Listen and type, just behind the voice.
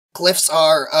Cliffs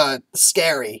are,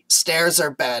 scary. Stairs are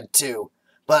bad, too.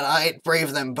 But I'd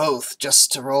brave them both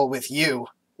just to roll with you.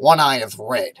 One eye is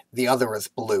red, the other is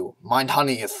blue. Mine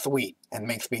honey is sweet, and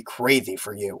makes me crazy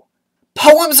for you.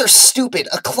 Poems are stupid,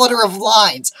 a clutter of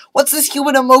lines. What's this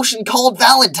human emotion called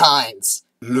Valentine's?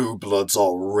 Low bloods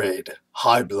are red,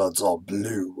 high bloods are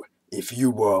blue. If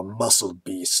you were a muscle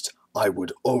beast, I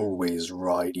would always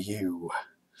ride you.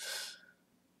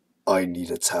 I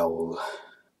need a towel.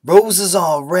 Roses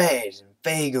are red, and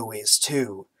Fago is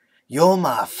too. You're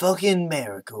my fucking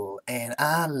miracle, and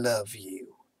I love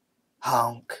you.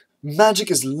 Honk.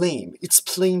 Magic is lame, it's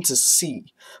plain to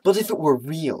see. But if it were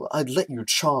real, I'd let you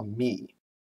charm me.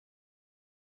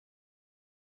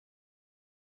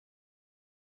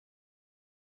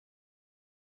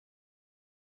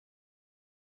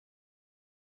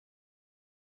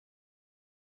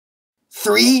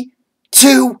 Three,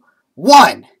 two,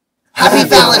 one. Happy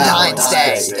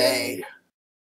Valentine's Day!